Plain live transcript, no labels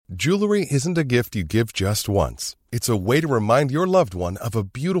Jewelry isn't a gift you give just once. It's a way to remind your loved one of a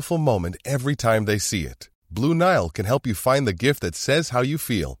beautiful moment every time they see it. Blue Nile can help you find the gift that says how you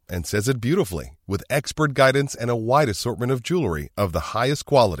feel and says it beautifully, with expert guidance and a wide assortment of jewelry of the highest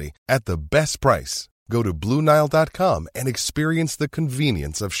quality at the best price. Go to BlueNile.com and experience the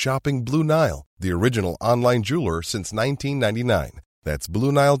convenience of shopping Blue Nile, the original online jeweler since 1999. That's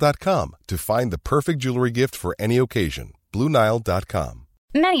BlueNile.com to find the perfect jewelry gift for any occasion. BlueNile.com.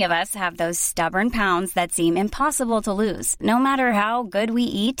 Many of us have those stubborn pounds that seem impossible to lose, no matter how good we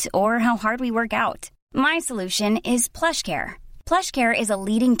eat or how hard we work out. My solution is PlushCare. PlushCare is a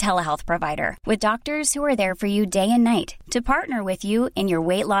leading telehealth provider with doctors who are there for you day and night to partner with you in your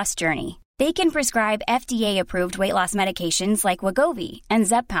weight loss journey. They can prescribe FDA-approved weight loss medications like Wegovy and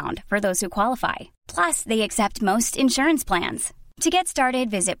Zepbound for those who qualify. Plus, they accept most insurance plans. To get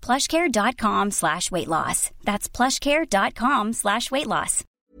started, visit plushcare.com/weightloss. That's plushcare.com/weightloss.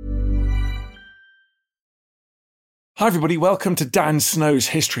 Hi everybody, welcome to Dan Snow's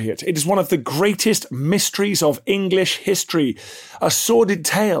History Hit. It is one of the greatest mysteries of English history. A sordid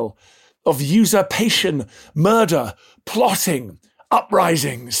tale of usurpation, murder, plotting,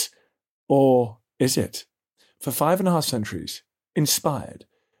 uprisings. Or is it? For 5.5 centuries, inspired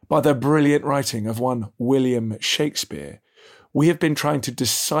by the brilliant writing of one William Shakespeare, we have been trying to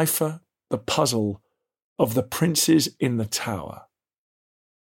decipher the puzzle of the princes in the Tower.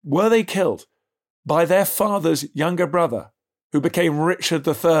 Were they killed by their father's younger brother, who became Richard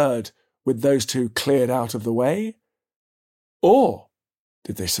III with those two cleared out of the way? Or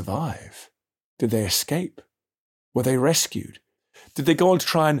did they survive? Did they escape? Were they rescued? Did they go on to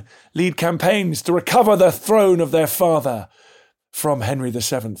try and lead campaigns to recover the throne of their father from Henry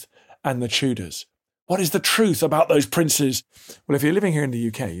VII and the Tudors? What is the truth about those princes? Well, if you're living here in the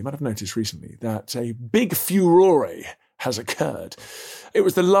UK, you might have noticed recently that a big furore has occurred. It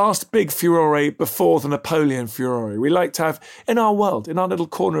was the last big furore before the Napoleon furore. We like to have, in our world, in our little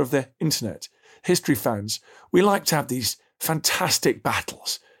corner of the internet, history fans, we like to have these fantastic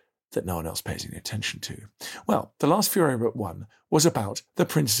battles that no one else pays any attention to. Well, the last furore but one was about the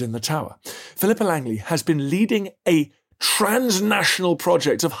princes in the Tower. Philippa Langley has been leading a transnational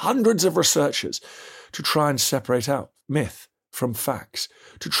project of hundreds of researchers to try and separate out myth from facts,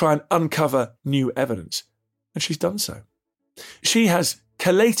 to try and uncover new evidence. And she's done so. She has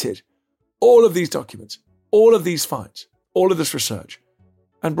collated all of these documents, all of these finds, all of this research,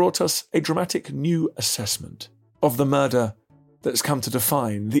 and brought us a dramatic new assessment of the murder that's come to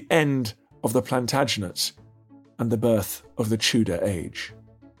define the end of the Plantagenets and the birth of the Tudor age.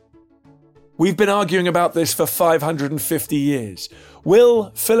 We've been arguing about this for 550 years.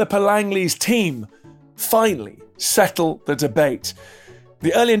 Will Philippa Langley's team finally settle the debate?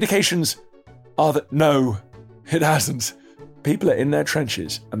 The early indications are that no, it hasn't. People are in their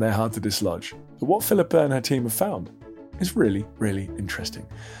trenches and they're hard to dislodge. But what Philippa and her team have found is really, really interesting.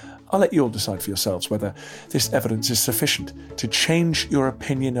 I'll let you all decide for yourselves whether this evidence is sufficient to change your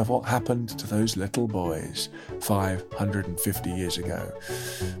opinion of what happened to those little boys 550 years ago.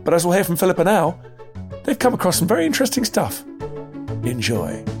 But as we'll hear from Philippa now, they've come across some very interesting stuff.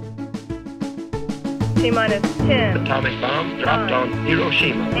 Enjoy. T-minus 10. Atomic bomb dropped on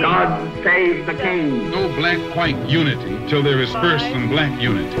Hiroshima. God save the king. No black-white unity till there is first some black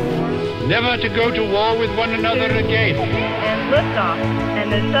unity. Never to go to war with one another again. And liftoff,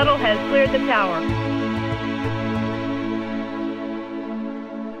 and the shuttle has cleared the tower.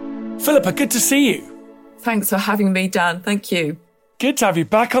 Philippa, good to see you. Thanks for having me, Dan. Thank you. Good to have you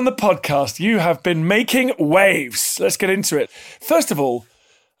back on the podcast. You have been making waves. Let's get into it. First of all,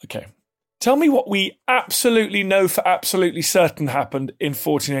 okay, tell me what we absolutely know for absolutely certain happened in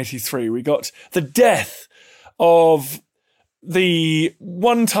 1483. We got the death of the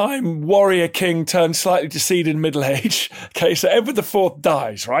one-time warrior king turned slightly to seed in middle age. Okay, so Edward IV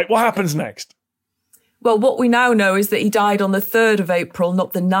dies, right? What happens next? Well, what we now know is that he died on the 3rd of April,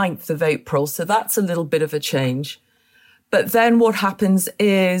 not the 9th of April. So that's a little bit of a change. But then what happens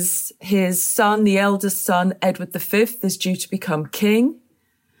is his son, the eldest son, Edward V, is due to become king.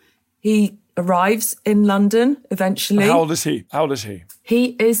 He arrives in London eventually. How old is he?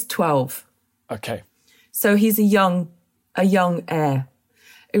 He is 12. Okay. So he's a young heir.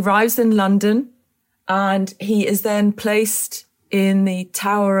 Arrives in London and he is then placed in the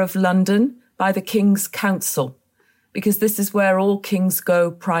Tower of London by the King's Council, because this is where all kings go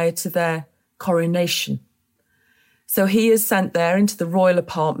prior to their coronation. So he is sent there into the royal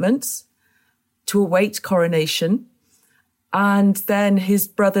apartments to await coronation. And then his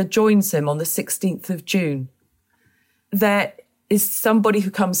brother joins him on the 16th of June. There is somebody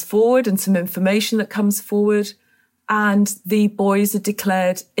who comes forward and some information that comes forward. And the boys are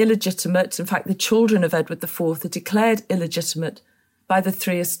declared illegitimate. In fact, the children of Edward IV are declared illegitimate by the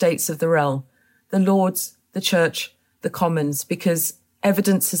three estates of the realm, the Lords, the Church, the Commons, because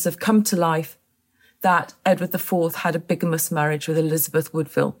evidences have come to life that Edward IV had a bigamous marriage with Elizabeth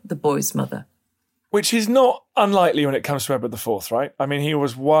Woodville, the boy's mother. Which is not unlikely when it comes to Edward IV, right? I mean, he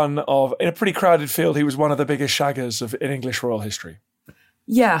was in a pretty crowded field, he was one of the biggest shaggers in English royal history.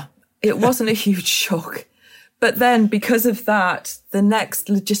 Yeah, it wasn't a huge shock. But then, because of that, the next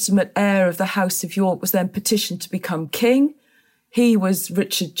legitimate heir of the House of York was then petitioned to become king. He was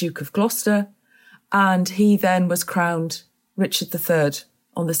Richard, Duke of Gloucester, and he then was crowned Richard III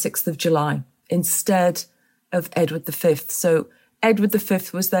on the 6th of July instead of Edward V. So Edward V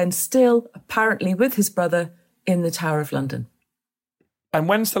was then still, apparently with his brother, in the Tower of London. And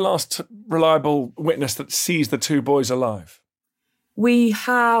when's the last reliable witness that sees the two boys alive? We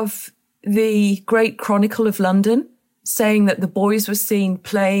have the Great Chronicle of London saying that the boys were seen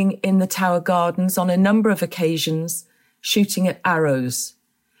playing in the Tower Gardens on a number of occasions, shooting at arrows.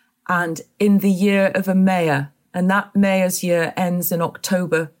 And in the year of a mayor, and that mayor's year ends in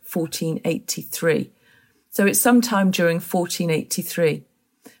October 1483. So it's sometime during 1483.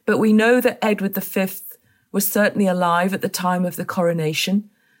 But we know that Edward V was certainly alive at the time of the coronation,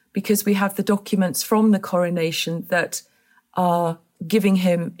 because we have the documents from the coronation that are giving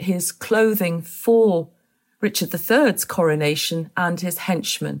him his clothing for Richard III's coronation and his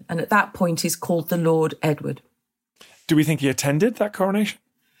henchmen. And at that point, he's called the Lord Edward. Do we think he attended that coronation?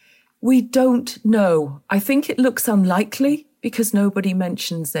 We don't know. I think it looks unlikely because nobody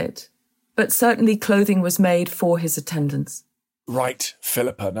mentions it. But certainly clothing was made for his attendance. Right,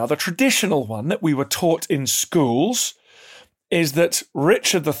 Philippa. Now, the traditional one that we were taught in schools is that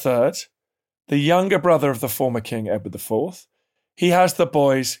Richard III, the younger brother of the former king, Edward IV, he has the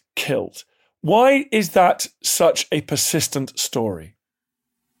boys killed. Why is that such a persistent story?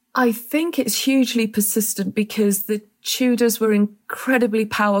 I think it's hugely persistent because the Tudors were an incredibly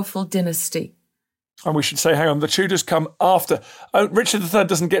powerful dynasty. And we should say, hang on, the Tudors come after. Richard III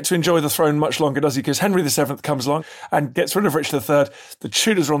doesn't get to enjoy the throne much longer, does he? Because Henry VII comes along and gets rid of Richard III. The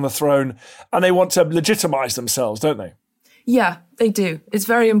Tudors are on the throne and they want to legitimise themselves, don't they? Yeah, they do. It's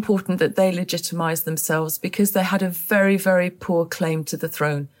very important that they legitimise themselves because they had a very, very poor claim to the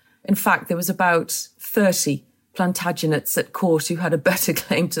throne. In fact, there was about 30 Plantagenets at court who had a better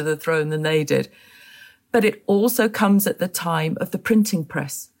claim to the throne than they did. But it also comes at the time of the printing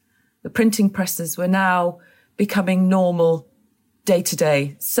press. The printing presses were now becoming normal day to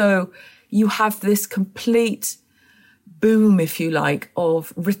day. So you have this complete boom, if you like,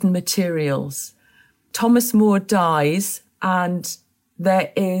 of written materials. Thomas More dies, and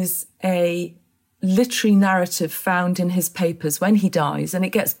there is a literary narrative found in his papers when he dies, and it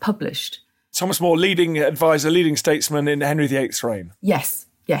gets published. Thomas More, leading advisor, leading statesman in Henry VIII's reign. Yes.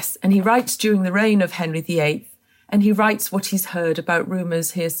 And he writes during the reign of Henry VIII, and he writes what he's heard about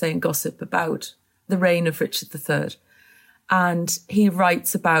rumours, hearsay and gossip about the reign of Richard III. And he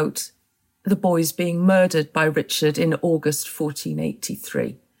writes about the boys being murdered by Richard in August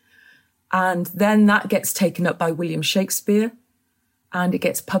 1483. And then that gets taken up by William Shakespeare, and it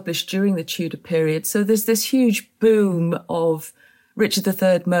gets published during the Tudor period. So there's this huge boom of Richard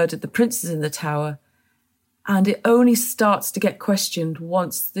III murdered the princes in the Tower, and it only starts to get questioned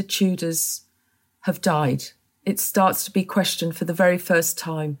once the Tudors have died. It starts to be questioned for the very first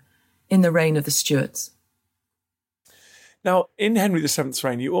time in the reign of the Stuarts. Now, in Henry VII's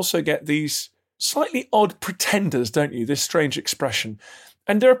reign, you also get these slightly odd pretenders, don't you? This strange expression.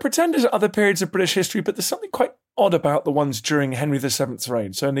 And there are pretenders at other periods of British history, but there's something quite odd about the ones during Henry VII's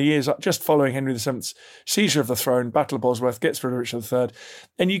reign. So in the years just following Henry VII's seizure of the throne, Battle of Bosworth, gets rid of Richard III,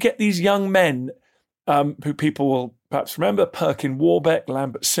 and you get these young men who people will perhaps remember, Perkin Warbeck,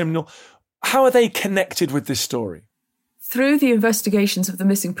 Lambert Simnel. How are they connected with this story? Through the investigations of the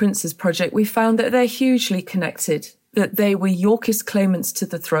Missing Princes Project, we found that they're hugely connected, that they were Yorkist claimants to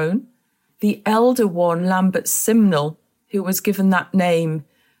the throne. The elder one, Lambert Simnel, who was given that name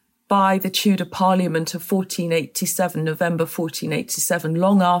by the Tudor Parliament of 1487, November 1487,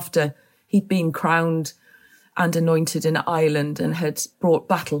 long after he'd been crowned and anointed in Ireland and had brought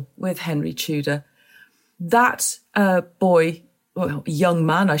battle with Henry Tudor. That boy, well, young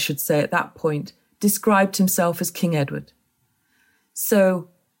man, I should say at that point, described himself as King Edward. So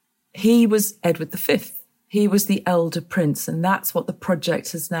he was Edward V. He was the elder prince, and that's what the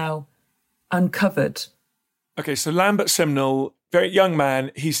project has now uncovered. Okay, so Lambert Simnel, very young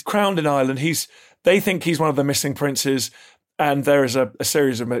man, he's crowned in Ireland. They think he's one of the missing princes, and there is a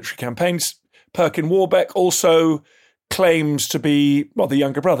series of military campaigns. Perkin Warbeck also claims to be, well, the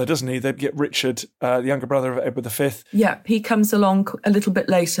younger brother, doesn't he? They'd get Richard, the younger brother of Edward V. Yeah, he comes along a little bit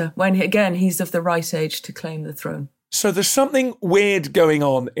later when, he's of the right age to claim the throne. So there's something weird going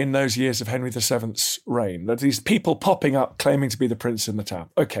on in those years of Henry VII's reign. There's these people popping up claiming to be the prince in the town.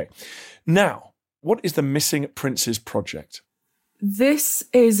 Okay. Now, what is the Missing Princes Project? This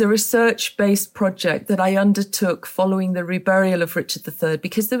is a research-based project that I undertook following the reburial of Richard III,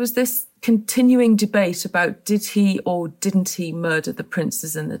 because there was this continuing debate about did he or didn't he murder the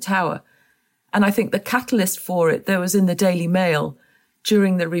princes in the Tower. And I think the catalyst for it, there was in the Daily Mail,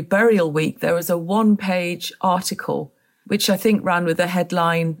 during the reburial week, there was a one-page article, which I think ran with a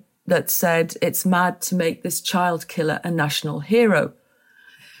headline that said, "It's mad to make this child killer a national hero."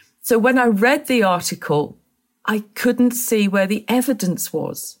 So when I read the article, I couldn't see where the evidence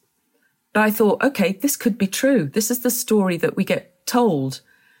was. But I thought, okay, this could be true. This is the story that we get told.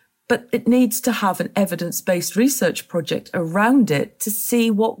 But it needs to have an evidence-based research project around it to see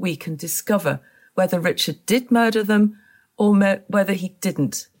what we can discover, whether Richard did murder them or whether he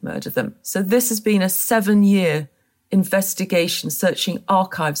didn't murder them. So this has been a 7-year investigation searching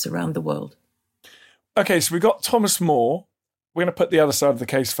archives around the world. Okay, so we've got Thomas More. We're going to put the other side of the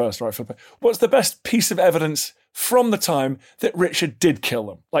case first, right, Philippa? What's the best piece of evidence from the time that Richard did kill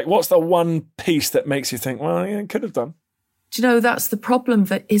them? Like, what's the one piece that makes you think, well, yeah, he could have done? Do you know, that's the problem.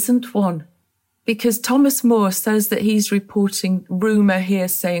 There isn't one. Because Thomas More says that he's reporting rumour,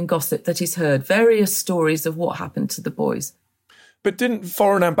 hearsay and gossip that he's heard, various stories of what happened to the boys. But didn't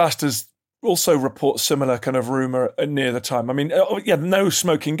foreign ambassadors also report similar kind of rumour near the time? I mean, yeah, no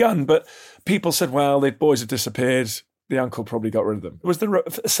smoking gun, but people said, well, the boys have disappeared. The uncle probably got rid of them. Was there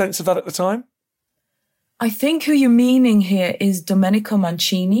a sense of that at the time? I think who you're meaning here is Domenico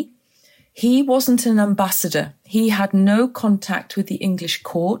Mancini. He wasn't an ambassador. He had no contact with the English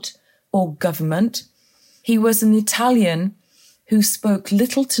court or government. He was an Italian who spoke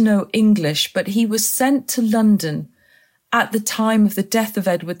little to no English, but he was sent to London at the time of the death of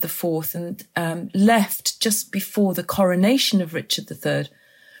Edward IV and left just before the coronation of Richard III,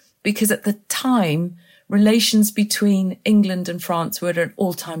 because at the time, relations between England and France were at an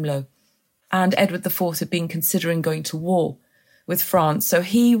all-time low. And Edward IV had been considering going to war with France. So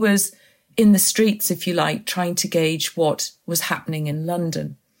he was in the streets, if you like, trying to gauge what was happening in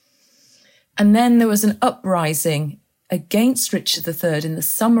London. And then there was an uprising against Richard III in the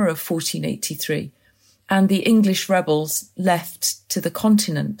summer of 1483, and the English rebels left to the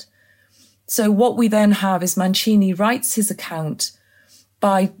continent. So what we then have is Mancini writes his account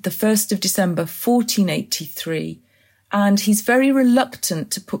by the 1st of December 1483, and he's very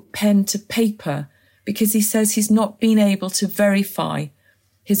reluctant to put pen to paper because he says he's not been able to verify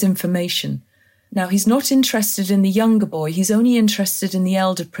his information. Now, he's not interested in the younger boy, he's only interested in the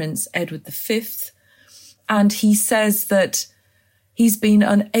elder prince, Edward V, and he says that he's been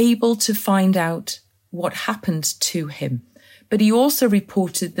unable to find out what happened to him. But he also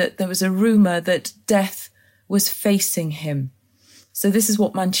reported that there was a rumour that death was facing him. So this is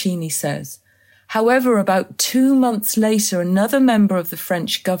what Mancini says. However, about 2 months later, another member of the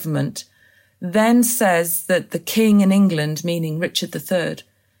French government then says that the king in England, meaning Richard III,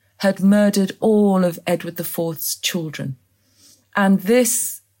 had murdered all of Edward IV's children. And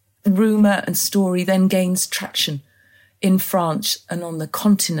this rumour and story then gains traction in France and on the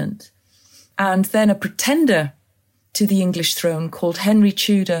continent. And then a pretender to the English throne called Henry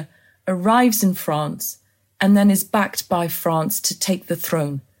Tudor arrives in France and then is backed by France to take the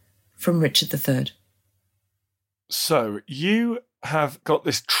throne from Richard III. So you have got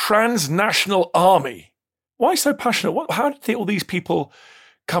this transnational army. Why so passionate? How did all these people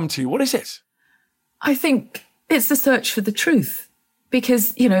come to you? What is it? I think it's the search for the truth.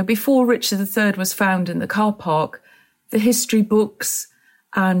 Because, you know, before Richard III was found in the car park, the history books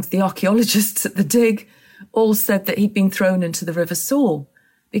and the archaeologists at the dig all said that he'd been thrown into the River Soar,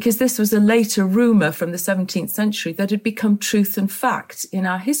 because this was a later rumour from the 17th century that had become truth and fact in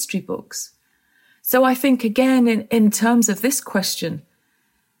our history books. So I think, again, in terms of this question,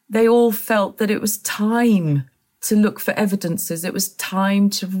 they all felt that it was time to look for evidences. It was time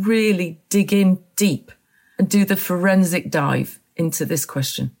to really dig in deep and do the forensic dive into this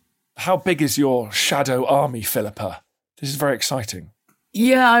question. How big is your shadow army, Philippa? This is very exciting.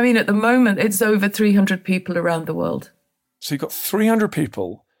 Yeah, I mean, at the moment, it's over 300 people around the world. So you've got 300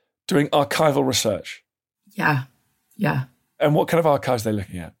 people doing archival research? Yeah. And what kind of archives are they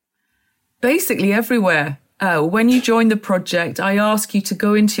looking at? Basically everywhere. When you join the project, I ask you to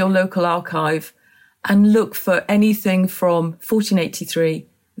go into your local archive and look for anything from 1483,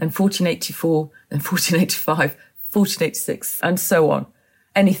 then 1484, then 1485, 1486, and so on.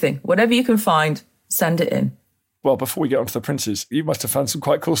 Anything, whatever you can find, send it in. Well, before we get onto the princes, you must have found some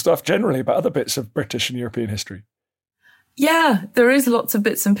quite cool stuff generally about other bits of British and European history. Yeah, there is lots of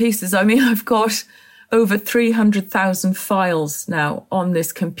bits and pieces. I mean, I've got over 300,000 files now on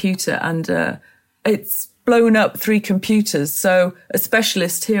this computer, and it's blown up 3 computers. So a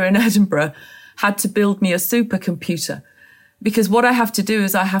specialist here in Edinburgh had to build me a supercomputer, because what I have to do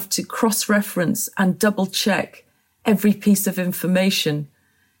is I have to cross-reference and double-check every piece of information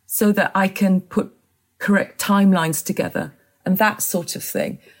so that I can put correct timelines together and that sort of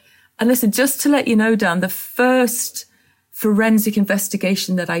thing. And listen, just to let you know, Dan, the first forensic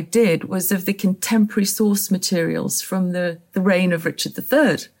investigation that I did was of the contemporary source materials from the reign of Richard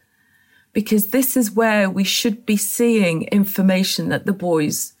III, because this is where we should be seeing information that the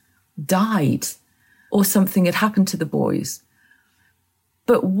boys died or something had happened to the boys.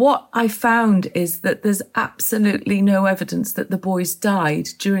 But what I found is that there's absolutely no evidence that the boys died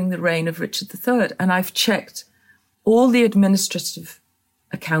during the reign of Richard III. And I've checked all the administrative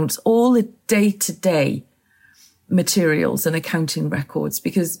accounts, all the day-to-day materials and accounting records,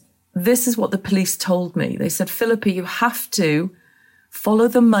 because this is what the police told me. They said, Philippa, you have to follow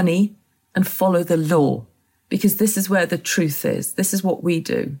the money and follow the law, because this is where the truth is. This is what we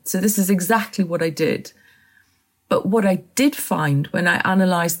do. So this is exactly what I did. But what I did find when I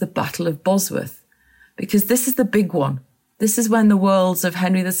analysed the Battle of Bosworth, because this is the big one, this is when the worlds of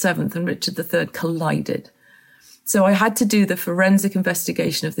Henry VII and Richard III collided. So I had to do the forensic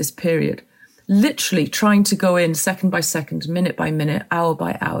investigation of this period, literally trying to go in second by second, minute by minute, hour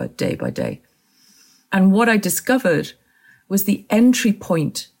by hour, day by day. And what I discovered was the entry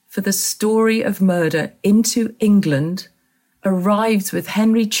point for the story of murder into England arrives with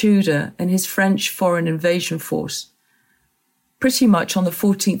Henry Tudor and his French foreign invasion force pretty much on the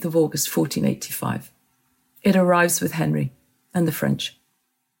 14th of August, 1485. It arrives with Henry and the French.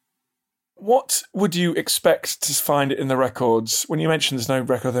 What would you expect to find in the records? When you mentioned there's no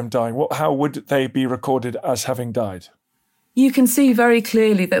record of them dying, how would they be recorded as having died? You can see very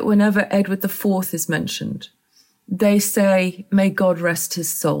clearly that whenever Edward IV is mentioned, they say, may God rest his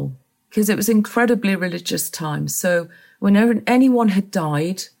soul, because it was incredibly religious time. So whenever anyone had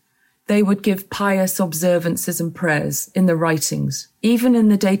died, they would give pious observances and prayers in the writings. Even in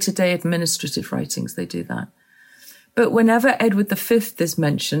the day-to-day administrative writings, they do that. But whenever Edward V is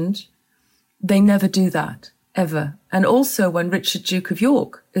mentioned, they never do that, ever. And also when Richard, Duke of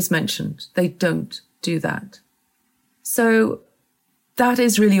York is mentioned, they don't do that. So that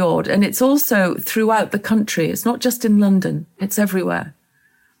is really odd. And it's also throughout the country. It's not just in London. It's everywhere.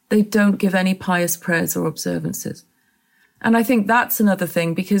 They don't give any pious prayers or observances. And I think that's another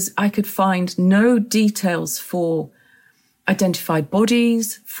thing, because I could find no details for identified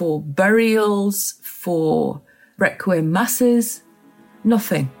bodies, for burials, for requiem masses.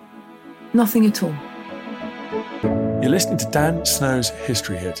 Nothing. Nothing at all. You're listening to Dan Snow's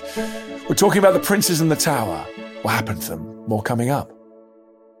History Hit. We're talking about the princes in the Tower. What happened to them? More coming up.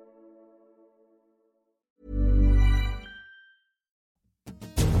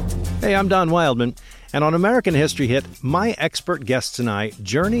 Hey, I'm Don Wildman, and on American History Hit, my expert guests and I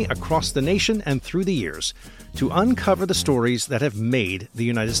journey across the nation and through the years to uncover the stories that have made the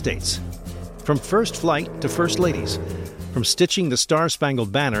United States. From first flight to first ladies, from stitching the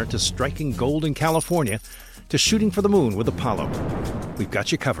Star-Spangled Banner to striking gold in California, to shooting for the moon with Apollo. We've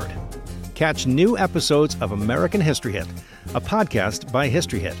got you covered. Catch new episodes of American History Hit, a podcast by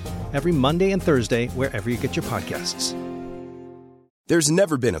History Hit, every Monday and Thursday wherever you get your podcasts. There's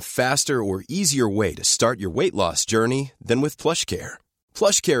never been a faster or easier way to start your weight loss journey than with PlushCare.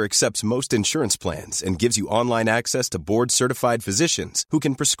 PlushCare accepts most insurance plans and gives you online access to board-certified physicians who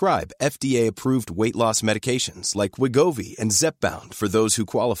can prescribe FDA-approved weight loss medications like Wegovy and Zepbound for those who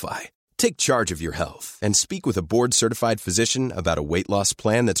qualify. Take charge of your health and speak with a board-certified physician about a weight loss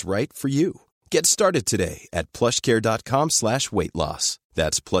plan that's right for you. Get started today at plushcare.com/weight loss.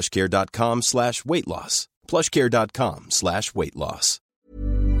 That's plushcare.com/weight loss. plushcare.com/weight loss.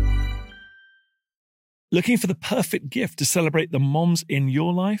 Looking for the perfect gift to celebrate the moms in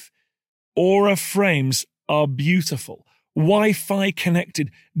your life? Aura frames are beautiful, Wi-Fi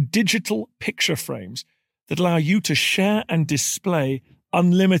connected digital picture frames that allow you to share and display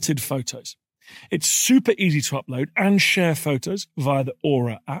unlimited photos. It's super easy to upload and share photos via the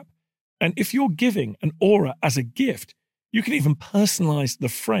Aura app. And if you're giving an Aura as a gift, you can even personalize the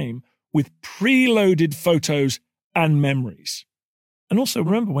frame with preloaded photos and memories. And also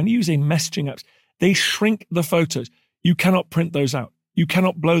remember, when using messaging apps, they shrink the photos. You cannot print those out. You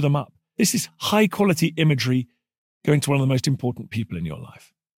cannot blow them up. This is high quality imagery going to one of the most important people in your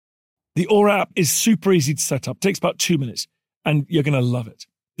life. The Aura app is super easy to set up. It takes about 2 minutes and you're going to love it.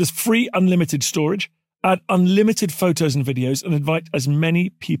 There's free unlimited storage Add unlimited photos and videos and invite as many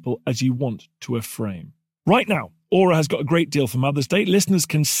people as you want to a frame. Right now, Aura has got a great deal for Mother's Day. Listeners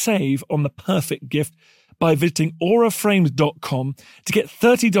can save on the perfect gift by visiting auraframes.com to get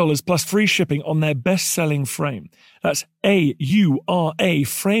 $30 plus free shipping on their best-selling frame. That's AURA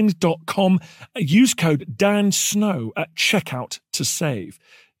frames.com. Use code DANSNOW at checkout to save.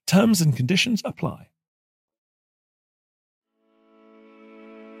 Terms and conditions apply.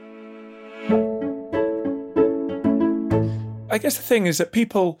 I guess the thing is that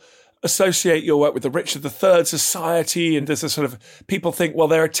people associate your work with the Richard III Society, and there's a sort of, people think, well,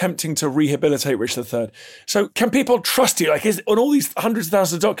 they're attempting to rehabilitate Richard III. So can people trust you? Like, on all these hundreds of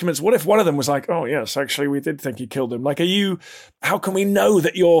thousands of documents, what if one of them was like, oh, yes, actually, we did think he killed him? Like, how can we know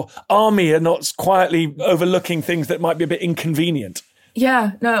that your army are not quietly overlooking things that might be a bit inconvenient?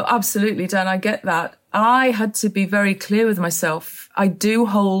 Yeah, no, absolutely, Dan, I get that. I had to be very clear with myself. I do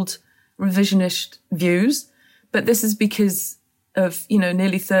hold revisionist views, but this is because of,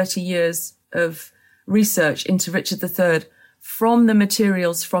 nearly 30 years of research into Richard III from the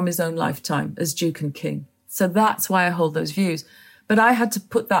materials from his own lifetime as Duke and King. So that's why I hold those views. But I had to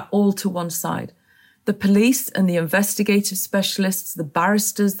put that all to one side. The police and the investigative specialists, the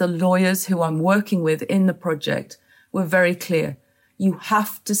barristers, the lawyers who I'm working with in the project were very clear. You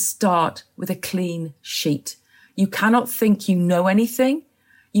have to start with a clean sheet. You cannot think you know anything.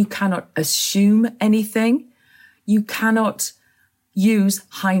 You cannot assume anything. You cannot use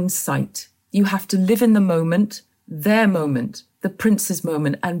hindsight. You have to live in the moment, their moment, the prince's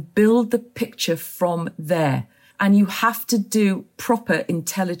moment, and build the picture from there. And you have to do proper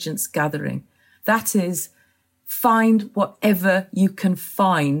intelligence gathering. That is, find whatever you can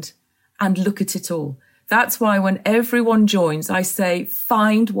find and look at it all. That's why when everyone joins, I say,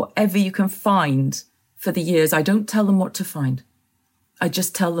 find whatever you can find for the years. I don't tell them what to find. I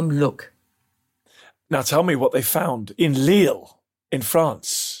just tell them, look. Now tell me what they found in Lille, in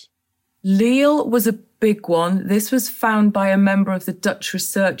France. Lille was a big one. This was found by a member of the Dutch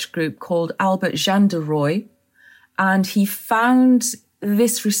research group called Albert Jan de Rooij. And he found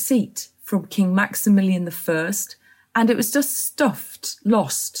this receipt from King Maximilian I, and it was just stuffed,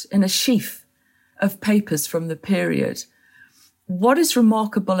 lost in a sheaf of papers from the period. What is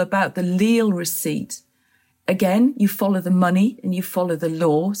remarkable about the Lille receipt, again, you follow the money and you follow the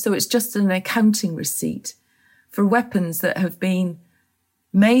law, so it's just an accounting receipt for weapons that have been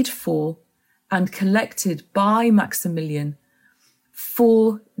made for and collected by Maximilian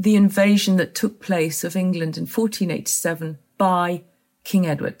for the invasion that took place of England in 1487 by King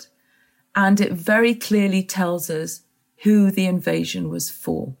Edward. And it very clearly tells us who the invasion was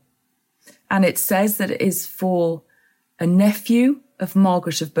for. And it says that it is for a nephew of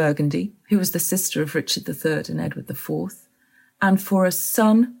Margaret of Burgundy, who was the sister of Richard III and Edward IV, and for a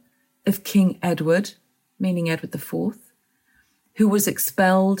son of King Edward, meaning Edward IV, who was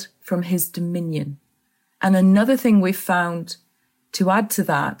expelled from his dominion. And another thing we've found to add to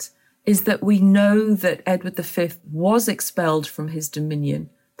that is that we know that Edward V was expelled from his dominion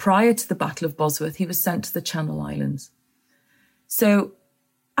prior to the Battle of Bosworth. He was sent to the Channel Islands. So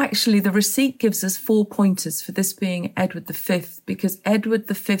actually, the receipt gives us 4 pointers for this being Edward V, because Edward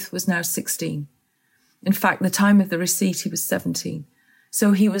V was now 16. In fact, the time of the receipt, he was 17.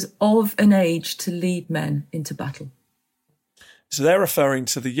 So he was of an age to lead men into battle. So they're referring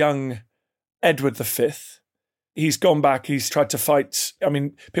to the young Edward V. He's gone back, he's tried to fight. I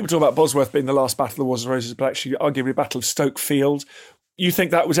mean, people talk about Bosworth being the last battle of the Wars of Roses, but actually arguably the Battle of Stoke Field. You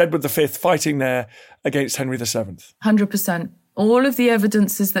think that was Edward V fighting there against Henry VII? 100%. All of the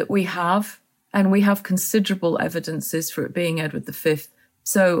evidences that we have, and we have considerable evidences for it being Edward V.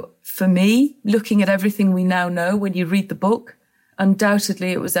 So for me, looking at everything we now know, when you read the book,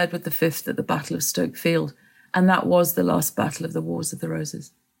 undoubtedly it was Edward V at the Battle of Stoke Field. And that was the last battle of the Wars of the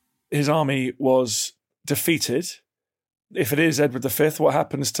Roses. His army was defeated. If it is Edward V, what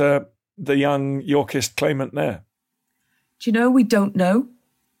happens to the young Yorkist claimant there? Do you know, we don't know.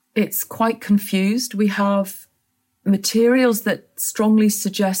 It's quite confused. We have materials that strongly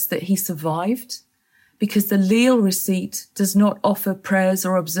suggest that he survived, because the Lille receipt does not offer prayers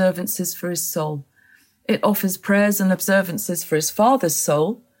or observances for his soul. It offers prayers and observances for his father's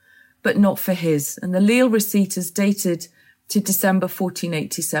soul, but not for his. And the Lille receipt is dated to December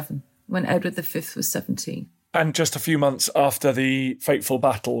 1487, when Edward V was 17. And just a few months after the fateful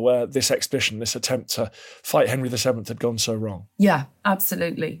battle where this expedition, this attempt to fight Henry VII had gone so wrong. Yeah,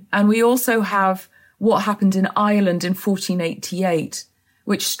 absolutely. And we also have what happened in Ireland in 1488,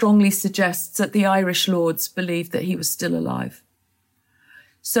 which strongly suggests that the Irish lords believed that he was still alive.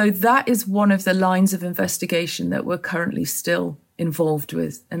 So that is one of the lines of investigation that we're currently still involved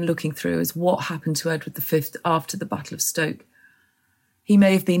with and looking through is what happened to Edward V after the Battle of Stoke. He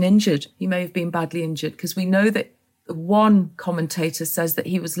may have been injured. He may have been badly injured, because we know that one commentator says that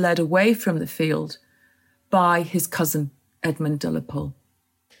he was led away from the field by his cousin, Edmund de la Pole.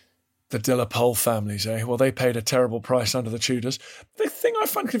 The de la Pole families, eh? Well, they paid a terrible price under the Tudors. The thing I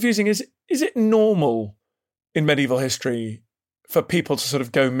find confusing is it normal in medieval history for people to sort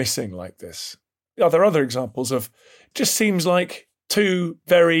of go missing like this? Are there other examples of, just seems like two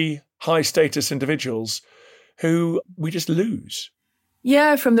very high status individuals who we just lose?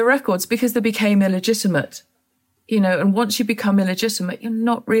 Yeah, from the records, because they became illegitimate, and once you become illegitimate, you're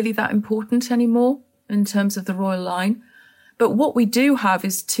not really that important anymore in terms of the royal line. But what we do have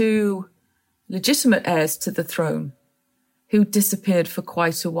is two legitimate heirs to the throne who disappeared for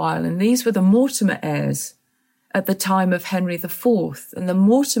quite a while. And these were the Mortimer heirs at the time of Henry IV. And the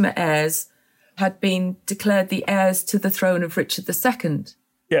Mortimer heirs had been declared the heirs to the throne of Richard II.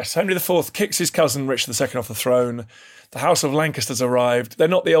 Yes, Henry IV kicks his cousin Richard II off the throne. The House of Lancaster's arrived. They're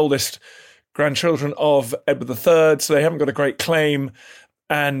not the oldest grandchildren of Edward III, so they haven't got a great claim.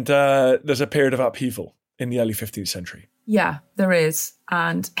 And there's a period of upheaval in the early 15th century. Yeah, there is.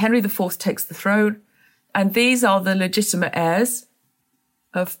 And Henry IV takes the throne. And these are the legitimate heirs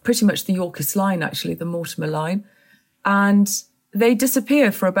of pretty much the Yorkist line, actually, the Mortimer line. And they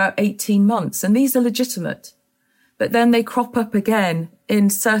disappear for about 18 months. And these are legitimate. But then they crop up again in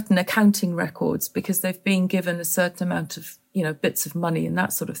certain accounting records because they've been given a certain amount of, bits of money and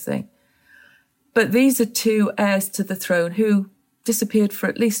that sort of thing. But these are two heirs to the throne who disappeared for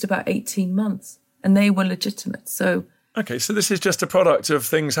at least about 18 months. And they were legitimate. Okay, so this is just a product of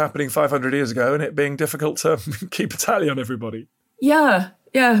things happening 500 years ago and it being difficult to keep a tally on everybody. Yeah,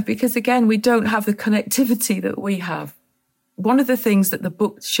 because again, we don't have the connectivity that we have. One of the things that the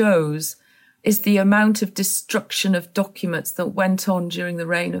book shows is the amount of destruction of documents that went on during the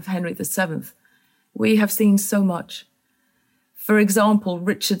reign of Henry VII. We have seen so much. For example,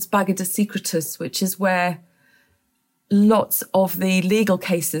 Richard's Bagada Secretus, which is where lots of the legal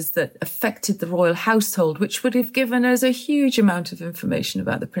cases that affected the royal household, which would have given us a huge amount of information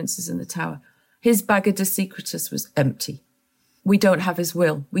about the princes in the Tower. His Bagada Secretus was empty. We don't have his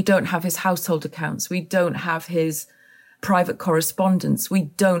will. We don't have his household accounts. We don't have his private correspondence. We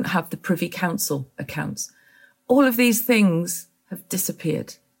don't have the Privy Council accounts. All of these things have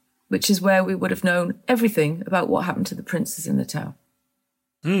disappeared, which is where we would have known everything about what happened to the princes in the Tower.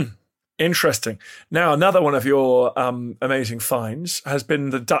 Interesting. Now, another one of your amazing finds has been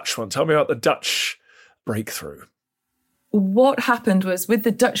the Dutch one. Tell me about the Dutch breakthrough. What happened was, with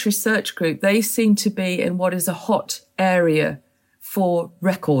the Dutch Research Group, they seem to be in what is a hot area for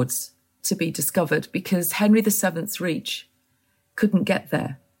records to be discovered because Henry VII's reach couldn't get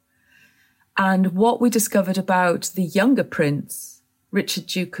there. And what we discovered about the younger prince, Richard,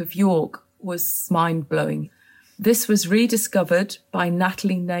 Duke of York, was mind-blowing. This was rediscovered by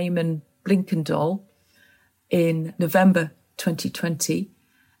Natalie Neyman Blinkendahl in November 2020.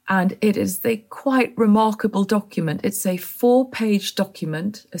 And it is a quite remarkable document. It's a 4-page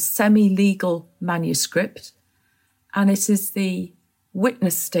document, a semi-legal manuscript. And it is the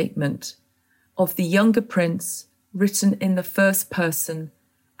witness statement of the younger prince written in the first person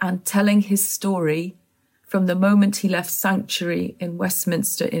and telling his story from the moment he left sanctuary in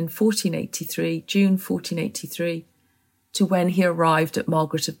Westminster in 1483, June 1483, to when he arrived at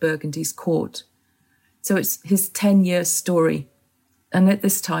Margaret of Burgundy's court. So it's his 10-year story. And at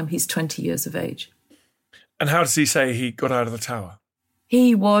this time, he's 20 years of age. And how does he say he got out of the Tower?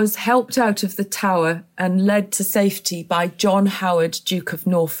 He was helped out of the Tower and led to safety by John Howard, Duke of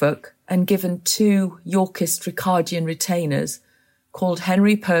Norfolk, and given 2 Yorkist Ricardian retainers called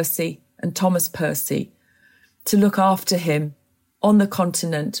Henry Percy and Thomas Percy to look after him on the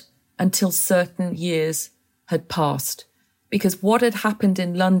continent until certain years had passed. Because what had happened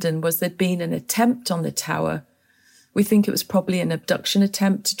in London was there'd been an attempt on the Tower. We think it was probably an abduction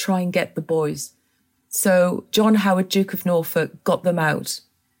attempt to try and get the boys. So John Howard, Duke of Norfolk, got them out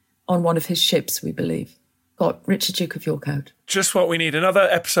on one of his ships, we believe. Got Richard, Duke of York out. Just what we need. Another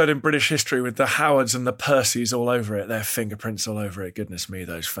episode in British history with the Howards and the Percys all over it, their fingerprints all over it. Goodness me,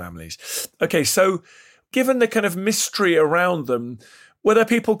 those families. Okay, so given the kind of mystery around them, were there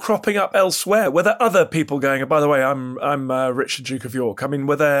people cropping up elsewhere? Were there other people going, by the way, I'm Richard, Duke of York? I mean,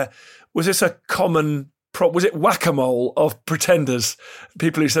 was this a common was it whack-a-mole of pretenders,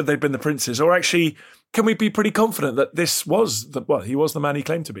 people who said they'd been the princes? Or actually, can we be pretty confident that this was, he was the man he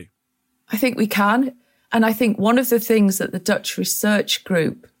claimed to be? I think we can. And I think one of the things that the Dutch Research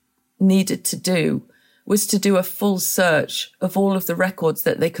Group needed to do was to do a full search of all of the records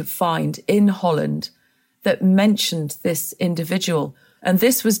that they could find in Holland that mentioned this individual. And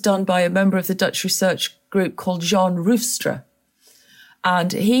this was done by a member of the Dutch research group called Jan Roefstra.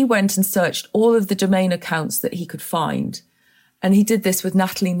 And he went and searched all of the domain accounts that he could find. And he did this with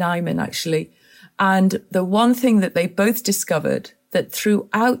Natalie Nyman, actually. And the one thing that they both discovered, that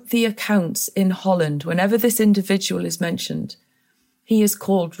throughout the accounts in Holland, whenever this individual is mentioned, he is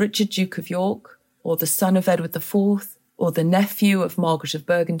called Richard, Duke of York, or the son of Edward IV, or the nephew of Margaret of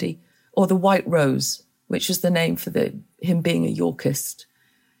Burgundy, or the White Rose, which was the name for him being a Yorkist.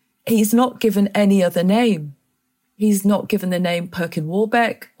 He's not given any other name. He's not given the name Perkin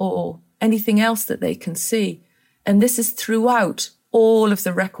Warbeck or anything else that they can see. And this is throughout all of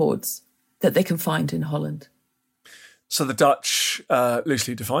the records that they can find in Holland. So the Dutch,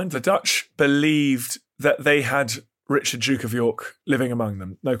 loosely defined, the Dutch believed that they had Richard, Duke of York, living among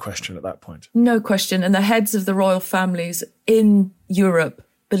them. No question at that point. No question. And the heads of the royal families in Europe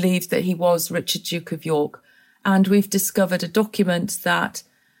believed that he was Richard, Duke of York. And we've discovered a document that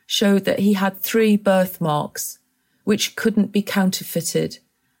showed that he had 3 birthmarks which couldn't be counterfeited.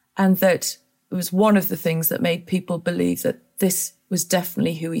 And that it was one of the things that made people believe that this was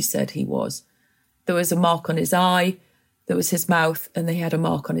definitely who he said he was. There was a mark on his eye, there was his mouth, and they had a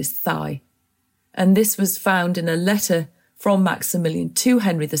mark on his thigh. And this was found in a letter from Maximilian to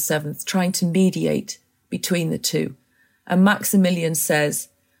Henry VII, trying to mediate between the two. And Maximilian says,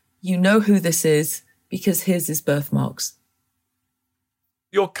 you know who this is because here's his birthmarks.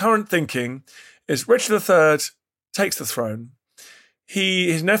 Your current thinking is Richard III takes the throne.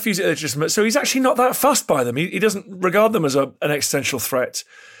 His nephew's illegitimate, so he's actually not that fussed by them. He doesn't regard them as an existential threat.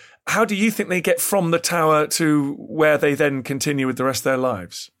 How do you think they get from the Tower to where they then continue with the rest of their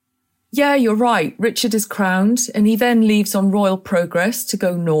lives? Yeah, you're right. Richard is crowned and he then leaves on royal progress to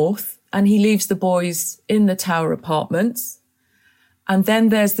go north, and he leaves the boys in the Tower apartments. And then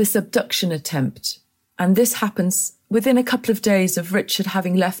there's this abduction attempt. And this happens within a couple of days of Richard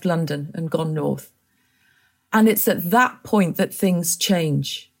having left London and gone north. And it's at that point that things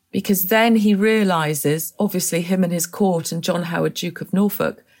change, because then he realises, obviously him and his court and John Howard, Duke of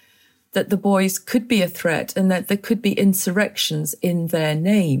Norfolk, that the boys could be a threat and that there could be insurrections in their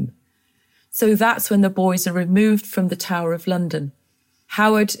name. So that's when the boys are removed from the Tower of London.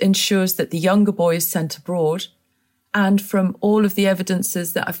 Howard ensures that the younger boy is sent abroad. And from all of the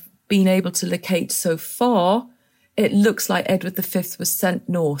evidences that I've been able to locate so far, it looks like Edward V was sent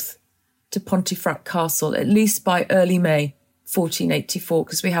north to Pontefract Castle, at least by early May 1484,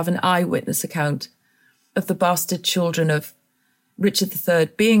 because we have an eyewitness account of the bastard children of Richard III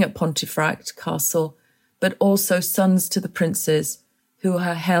being at Pontefract Castle, but also sons to the princes who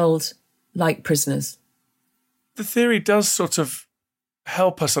are held like prisoners. The theory does sort of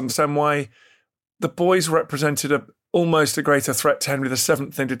help us understand why the boys represented almost a greater threat to Henry VII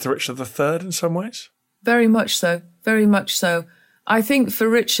than did to Richard III in some ways. Very much so, very much so. I think for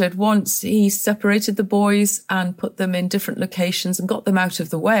Richard, once he separated the boys and put them in different locations and got them out of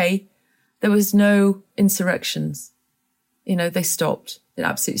the way, there was no insurrections. You know, they stopped. It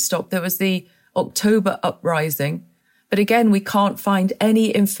absolutely stopped. There was the October uprising. But again, we can't find any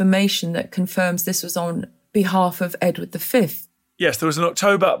information that confirms this was on behalf of Edward V. Yes, there was an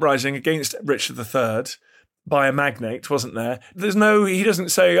October uprising against Richard III by a magnate, wasn't there? He doesn't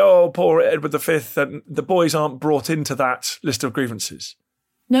say, oh, poor Edward V, and the boys aren't brought into that list of grievances.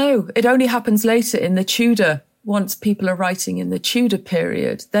 No, it only happens later in the Tudor, once people are writing in the Tudor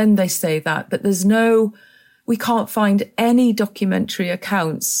period, then they say that. But we can't find any documentary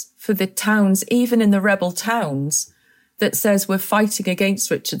accounts for the towns, even in the rebel towns, that says we're fighting against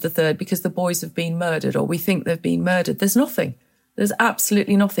Richard III because the boys have been murdered or we think they've been murdered. There's nothing. There's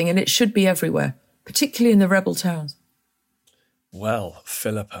absolutely nothing. And it should be everywhere, particularly in the rebel towns. Well,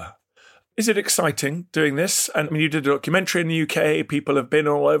 Philippa, is it exciting doing this? And I mean, you did a documentary in the UK. People have been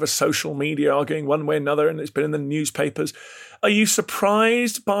all over social media arguing one way or another, and it's been in the newspapers. Are you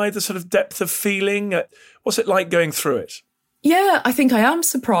surprised by the sort of depth of feeling? What's it like going through it? Yeah, I think I am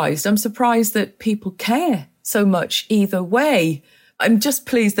surprised. I'm surprised that people care so much either way. I'm just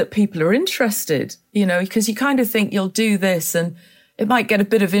pleased that people are interested, because you kind of think you'll do this and it might get a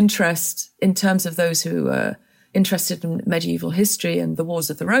bit of interest in terms of those who are interested in medieval history and the Wars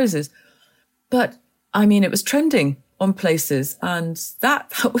of the Roses. But, I mean, it was trending on places and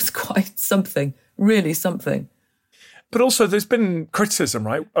that was quite something, really something. But also there's been criticism,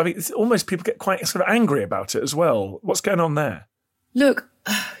 right? I mean, it's almost people get quite sort of angry about it as well. What's going on there? Look,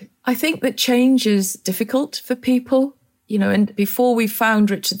 I think that change is difficult for people, and before we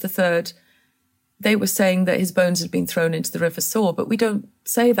found Richard III, they were saying that his bones had been thrown into the River Soar, but we don't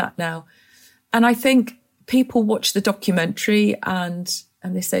say that now. And I think people watch the documentary and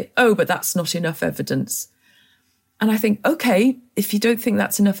they say, oh, but that's not enough evidence. And I think, okay, if you don't think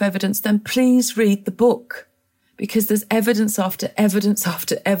that's enough evidence, then please read the book, because there's evidence after evidence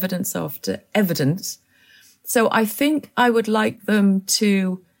after evidence after evidence. So I think I would like them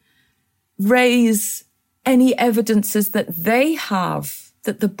to raise any evidences that they have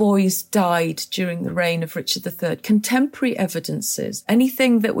that the boys died during the reign of Richard III, contemporary evidences,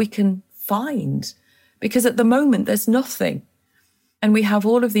 anything that we can find, because at the moment there's nothing. And we have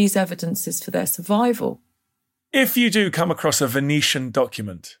all of these evidences for their survival. If you do come across a Venetian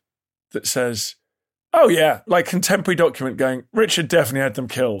document that says, oh yeah, like contemporary document going, Richard definitely had them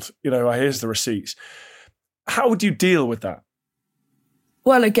killed, here's the receipts, how would you deal with that?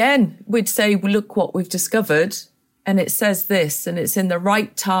 Well, again, we'd say, well, look what we've discovered, and it says this, and it's in the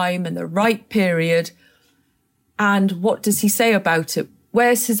right time and the right period. And what does he say about it?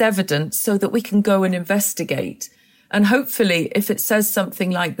 Where's his evidence, so that we can go and investigate? And hopefully, if it says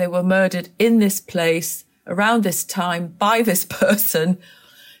something like they were murdered in this place, around this time, by this person,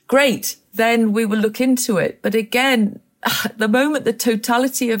 great, then we will look into it. But again, at the moment, the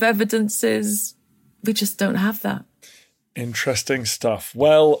totality of evidence we just don't have that. Interesting stuff.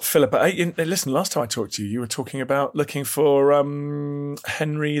 Well, Philippa, listen, last time I talked to you, you were talking about looking for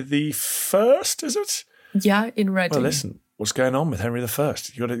Henry I, is it? Yeah, in Reading. Well, listen, what's going on with Henry I?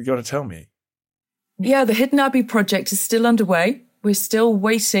 You got to tell me. Yeah, the Hidden Abbey project is still underway. We're still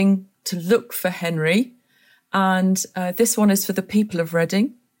waiting to look for Henry. And this one is for the people of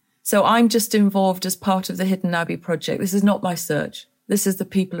Reading. So I'm just involved as part of the Hidden Abbey project. This is not my search. This is the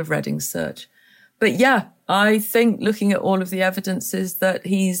people of Reading's search. But yeah, I think looking at all of the evidence is that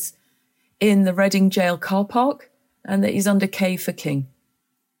he's in the Reading jail car park and that he's under K for King.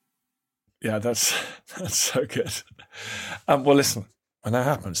 Yeah, that's so good. Well, listen, when that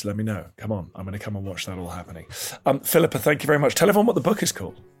happens, let me know. Come on, I'm going to come and watch that all happening. Philippa, thank you very much. Tell everyone what the book is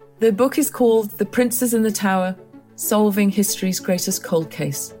called. The book is called The Princes in the Tower, Solving History's Greatest Cold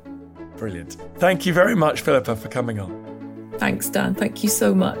Case. Brilliant. Thank you very much, Philippa, for coming on. Thanks, Dan. Thank you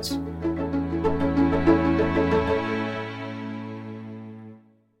so much.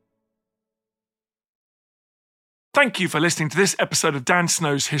 Thank you for listening to this episode of Dan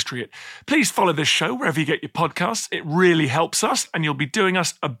Snow's History Hit. Please follow this show wherever you get your podcasts. It really helps us, and you'll be doing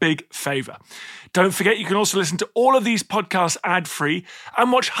us a big favour. Don't forget, you can also listen to all of these podcasts ad-free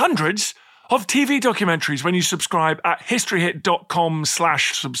and watch hundreds of TV documentaries when you subscribe at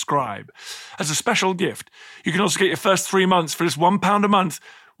historyhit.com/subscribe. As a special gift, you can also get your first 3 months for just £1 a month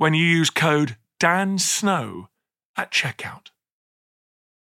when you use code DANSNOW at checkout.